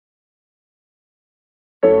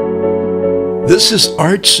This is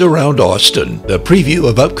Arts Around Austin, a preview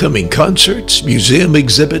of upcoming concerts, museum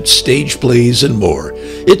exhibits, stage plays, and more.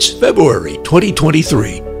 It's February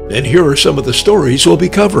 2023, and here are some of the stories we'll be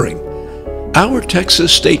covering. Our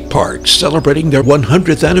Texas state parks celebrating their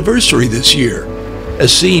 100th anniversary this year,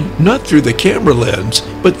 as seen not through the camera lens,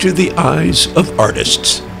 but through the eyes of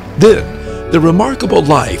artists. Then, the remarkable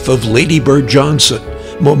life of Lady Bird Johnson,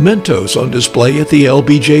 mementos on display at the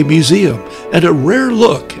LBJ Museum, and a rare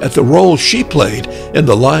look at the role she played in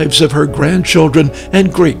the lives of her grandchildren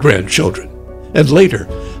and great-grandchildren. And later,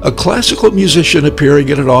 a classical musician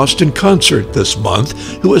appearing at an Austin concert this month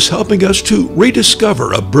who is helping us to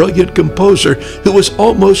rediscover a brilliant composer who was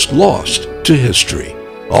almost lost to history.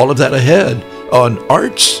 All of that ahead on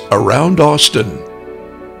Arts Around Austin.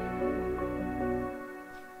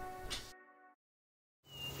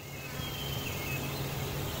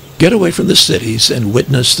 Get away from the cities and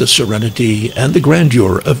witness the serenity and the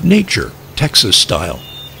grandeur of nature, Texas style.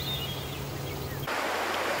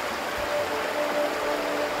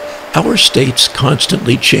 Our state's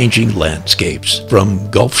constantly changing landscapes,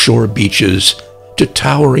 from Gulf Shore beaches to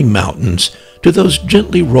towering mountains to those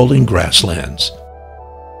gently rolling grasslands.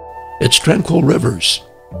 Its tranquil rivers,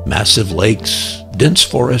 massive lakes, dense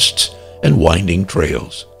forests, and winding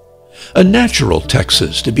trails. A natural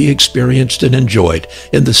Texas to be experienced and enjoyed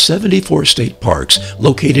in the 74 state parks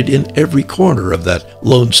located in every corner of that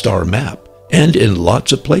Lone Star map and in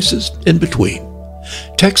lots of places in between.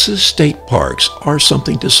 Texas state parks are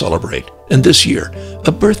something to celebrate, and this year,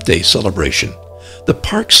 a birthday celebration. The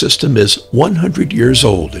park system is 100 years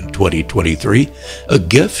old in 2023, a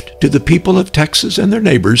gift to the people of Texas and their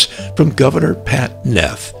neighbors from Governor Pat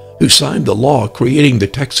Neff, who signed the law creating the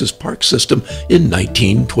Texas park system in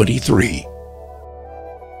 1923.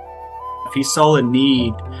 He saw a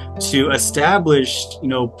need to establish,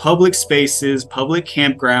 public spaces, public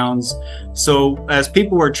campgrounds. So as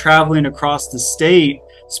people were traveling across the state,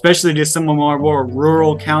 especially to some of our more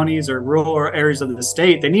rural counties or rural areas of the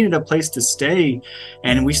state, they needed a place to stay.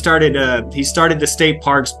 And he started the State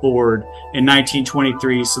Parks Board in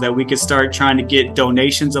 1923 so that we could start trying to get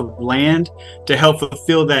donations of land to help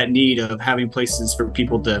fulfill that need of having places for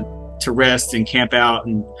people to rest and camp out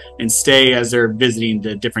and stay as they're visiting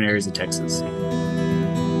the different areas of Texas.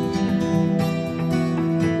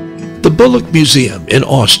 The Bullock Museum in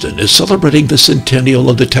Austin is celebrating the centennial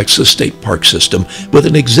of the Texas State Park System with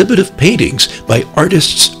an exhibit of paintings by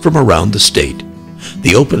artists from around the state.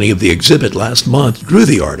 The opening of the exhibit last month drew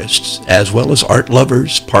the artists, as well as art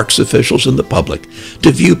lovers, parks officials, and the public,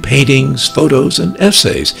 to view paintings, photos, and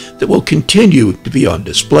essays that will continue to be on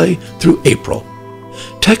display through April.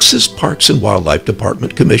 Texas Parks and Wildlife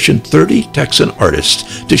Department commissioned 30 Texan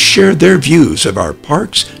artists to share their views of our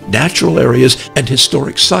parks, natural areas, and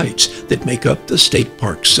historic sites that make up the state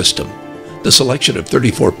park system. The selection of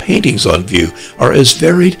 34 paintings on view are as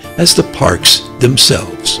varied as the parks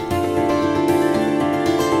themselves.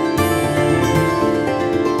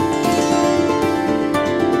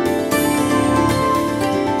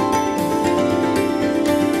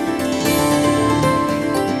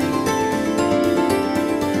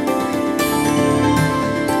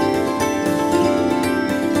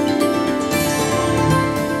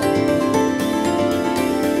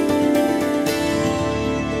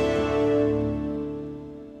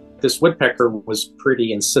 This woodpecker was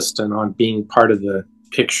pretty insistent on being part of the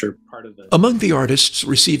picture. Among the artists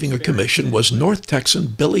receiving a commission was North Texan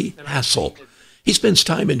Billy Hassel. He spends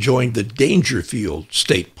time enjoying the Dangerfield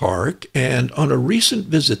State Park, and on a recent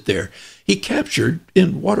visit there, he captured,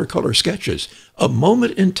 in watercolor sketches, a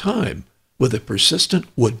moment in time with a persistent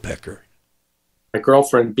woodpecker. My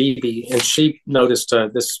girlfriend, Bibi, and she noticed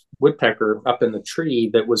this woodpecker up in the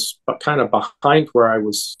tree that was kind of behind where I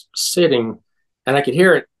was sitting, and I could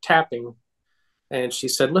hear it tapping. And she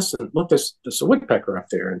said, "Listen, look, there's a woodpecker up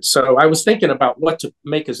there." And so I was thinking about what to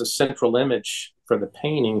make as a central image for the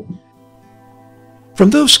painting. From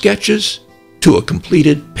those sketches to a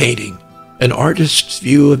completed painting, an artist's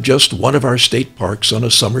view of just one of our state parks on a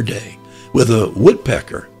summer day, with a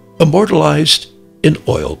woodpecker immortalized in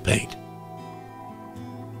oil paint.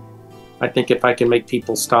 I think if I can make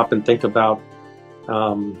people stop and think about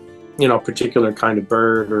a particular kind of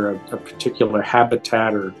bird or a particular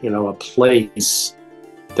habitat or, a place,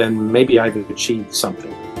 then maybe I've achieved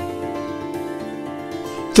something.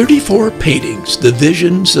 34 paintings, the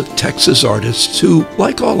visions of Texas artists who,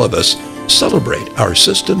 like all of us, celebrate our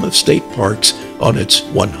system of state parks on its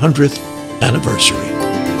 100th anniversary.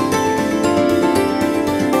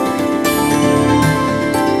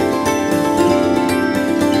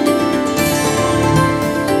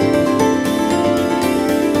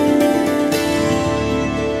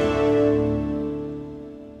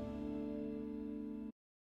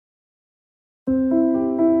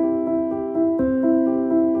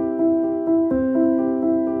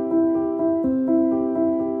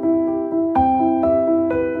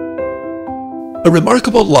 A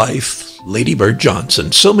remarkable life, Lady Bird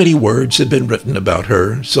Johnson. So many words have been written about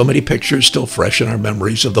her, so many pictures still fresh in our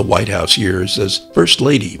memories of the White House years as First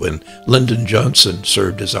Lady when Lyndon Johnson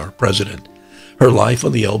served as our president. Her life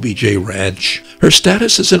on the LBJ Ranch, her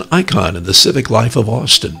status as an icon in the civic life of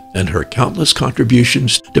Austin, and her countless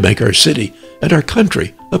contributions to make our city and our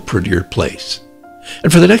country a prettier place.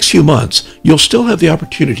 And for the next few months, you'll still have the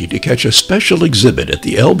opportunity to catch a special exhibit at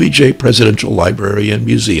the LBJ Presidential Library and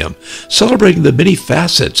Museum, celebrating the many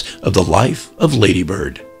facets of the life of Lady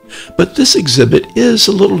Bird. But this exhibit is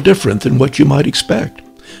a little different than what you might expect.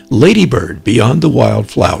 Lady Bird Beyond the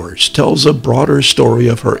Wildflowers tells a broader story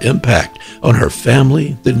of her impact on her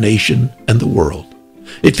family, the nation, and the world.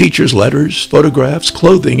 It features letters, photographs,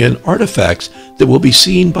 clothing, and artifacts that will be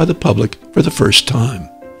seen by the public for the first time.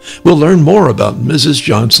 We'll learn more about Mrs.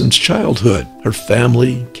 Johnson's childhood, her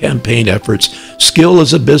family, campaign efforts, skill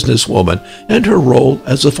as a businesswoman, and her role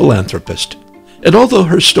as a philanthropist. And although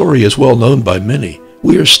her story is well known by many,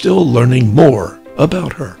 we are still learning more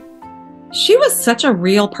about her. She was such a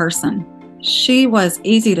real person. She was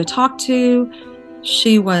easy to talk to.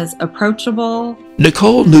 She was approachable.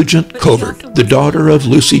 Nicole Nugent Covert, the daughter of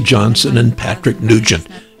Lucy Johnson and Patrick Nugent,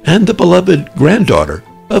 and the beloved granddaughter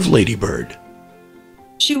of Lady Bird.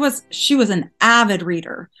 She was an avid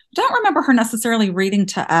reader. I don't remember her necessarily reading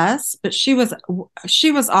to us, but she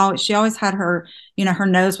always had her, her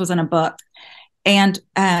nose was in a book. And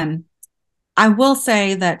I will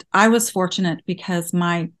say that I was fortunate because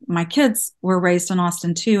my kids were raised in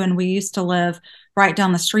Austin too, and we used to live right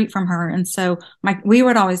down the street from her. And so we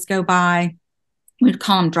would always go by, we'd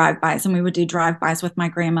call them drive-bys, and we would do drive-bys with my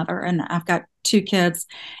grandmother. And I've got 2 kids,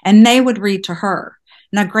 and they would read to her.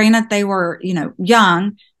 Now, granted, they were,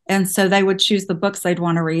 young, and so they would choose the books they'd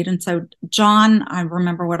want to read. And so John, I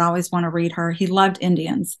remember, would always want to read her. He loved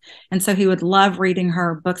Indians. And so he would love reading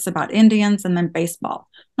her books about Indians and then baseball.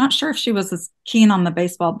 Not sure if she was as keen on the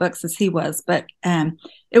baseball books as he was, but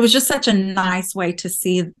it was just such a nice way to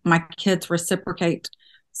see my kids reciprocate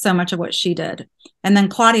so much of what she did. And then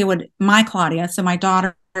Claudia, so my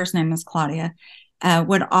daughter's name is Claudia,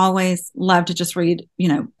 would always love to just read,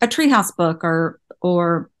 a treehouse book or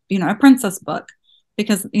a princess book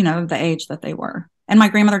because, of the age that they were. And my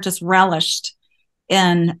grandmother just relished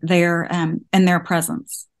in their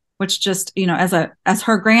presence, which just, as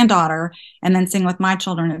her granddaughter and then seeing with my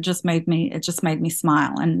children, it just made me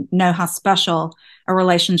smile and know how special a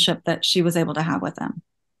relationship that she was able to have with them.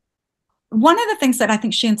 One of the things that I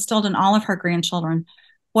think she instilled in all of her grandchildren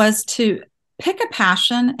was to pick a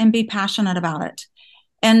passion and be passionate about it.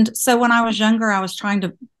 And so when I was younger, I was trying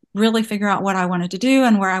to really figure out what I wanted to do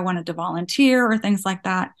and where I wanted to volunteer or things like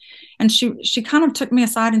that. And she kind of took me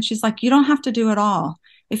aside and she's like, you don't have to do it all.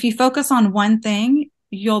 If you focus on one thing,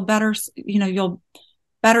 you'll better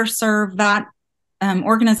serve that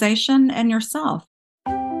organization and yourself.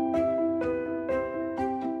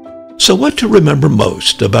 So what to remember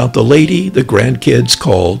most about the lady the grandkids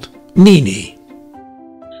called Nene?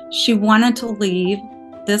 She wanted to leave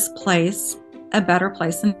this place a better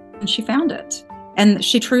place, and she found it. And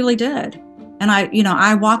she truly did. And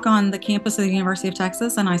I walk on the campus of the University of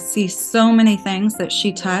Texas and I see so many things that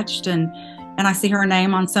she touched, and I see her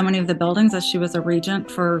name on so many of the buildings as she was a regent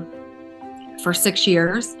for 6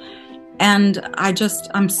 years. And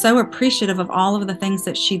I'm so appreciative of all of the things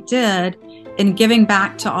that she did in giving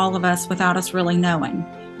back to all of us without us really knowing.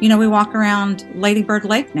 We walk around Lady Bird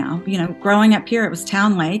Lake now. Growing up here, it was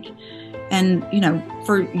Town Lake. And,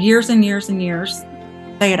 for years and years and years,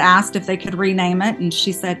 they had asked if they could rename it, and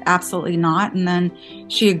she said absolutely not. And then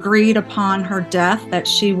she agreed upon her death that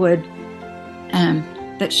she would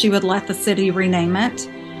let the city rename it.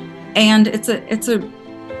 And it's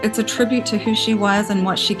a tribute to who she was and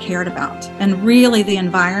what she cared about. And really, the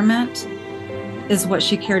environment is what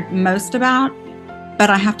she cared most about. But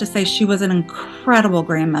I have to say, she was an incredible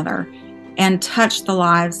grandmother and touched the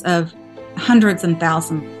lives of hundreds and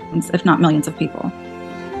thousands, if not millions of people.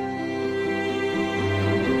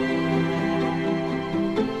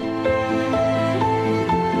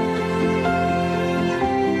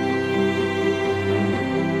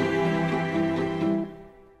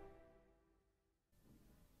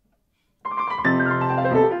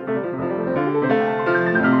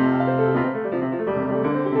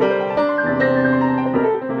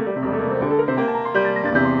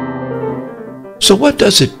 So what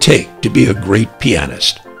does it take to be a great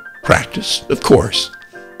pianist? Practice, of course.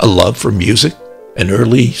 A love for music, an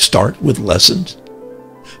early start with lessons.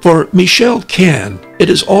 For Michelle Can, it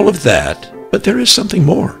is all of that, but there is something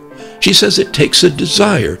more. She says it takes a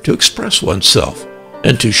desire to express oneself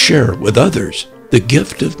and to share with others the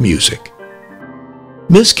gift of music.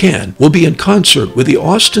 Ms. Can will be in concert with the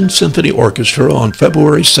Austin Symphony Orchestra on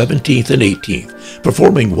February 17th and 18th,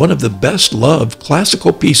 performing one of the best-loved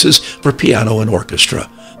classical pieces for piano and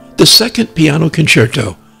orchestra, the Second Piano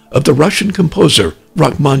Concerto of the Russian composer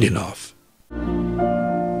Rachmaninoff.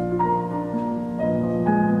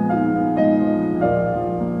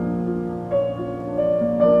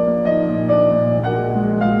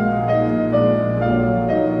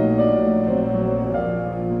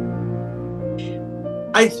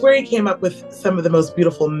 I swear he came up with some of the most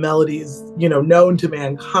beautiful melodies, known to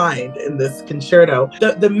mankind in this concerto.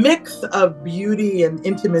 The mix of beauty and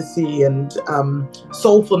intimacy and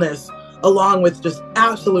soulfulness, along with just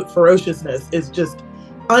absolute ferociousness, is just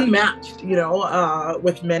unmatched,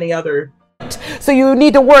 with many other. So you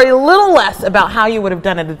need to worry a little less about how you would have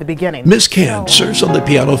done it at the beginning. Ms. Can serves on the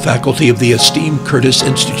piano faculty of the esteemed Curtis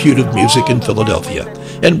Institute of Music in Philadelphia.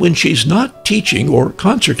 And when she's not teaching or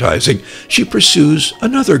concertizing, she pursues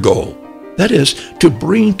another goal. That is, to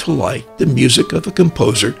bring to light the music of a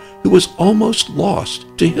composer who was almost lost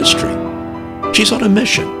to history. She's on a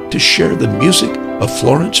mission to share the music of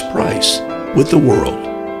Florence Price with the world.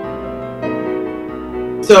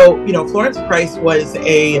 So, Florence Price was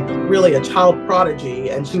really a child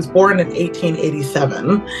prodigy, and she was born in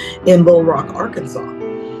 1887 in Little Rock, Arkansas.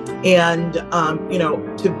 And,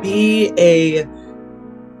 to be a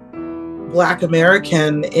Black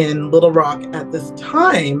American in Little Rock at this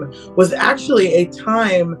time was actually a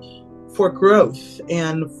time for growth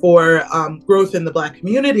and for growth in the Black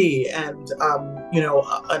community and,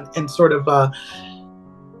 and sort of,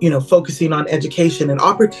 focusing on education, and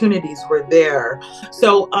opportunities were there.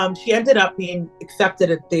 So she ended up being accepted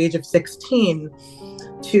at the age of 16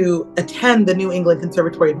 to attend the New England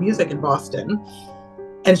Conservatory of Music in Boston.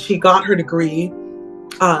 And she got her degree,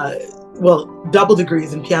 double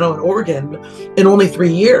degrees in piano and organ in only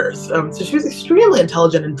 3 years. So she was extremely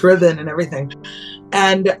intelligent and driven and everything.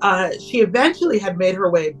 And she eventually had made her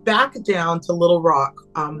way back down to Little Rock,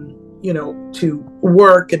 to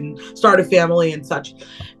work and start a family and such.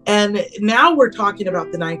 And now we're talking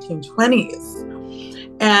about the 1920s.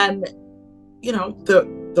 And,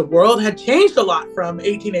 the world had changed a lot from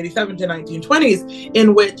 1887 to 1920s,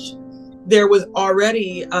 in which there was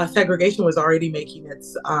already, segregation was already making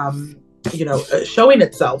its, showing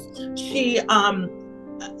itself. She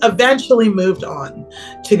eventually moved on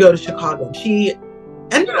to go to Chicago. She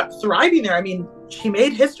ended up thriving there. I mean, she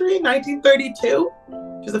made history in 1932.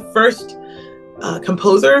 She was the first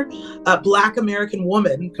composer, a Black American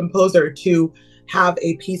woman composer, to have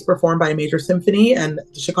a piece performed by a major symphony, and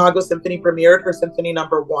the Chicago Symphony premiered her Symphony No.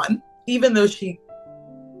 1. Even though she,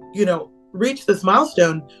 reached this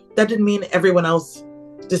milestone, that didn't mean everyone else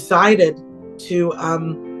decided to,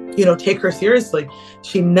 take her seriously.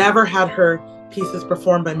 She never had her pieces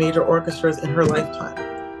performed by major orchestras in her lifetime.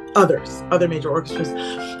 Other major orchestras.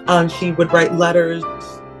 She would write letters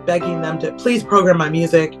begging them to please program my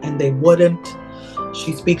music, and they wouldn't.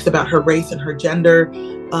 She speaks about her race and her gender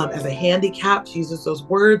as a handicap. She uses those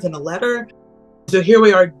words in a letter. So here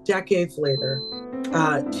we are decades later.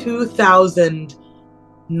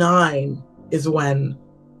 2009 is when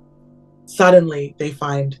suddenly they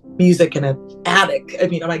find music in an attic. I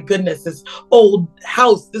mean, oh my goodness, this old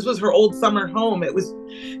house. This was her old summer home. It was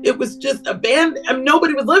just abandoned. I mean,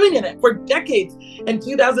 nobody was living in it for decades. In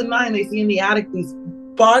 2009, they see in the attic these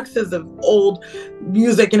boxes of old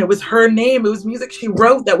music, and it was her name. It was music she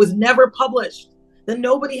wrote that was never published, that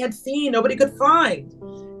nobody had seen, nobody could find.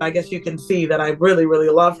 I guess you can see that I really, really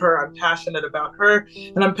love her. I'm passionate about her,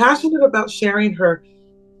 and I'm passionate about sharing her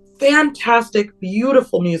fantastic,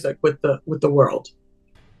 beautiful music with the world.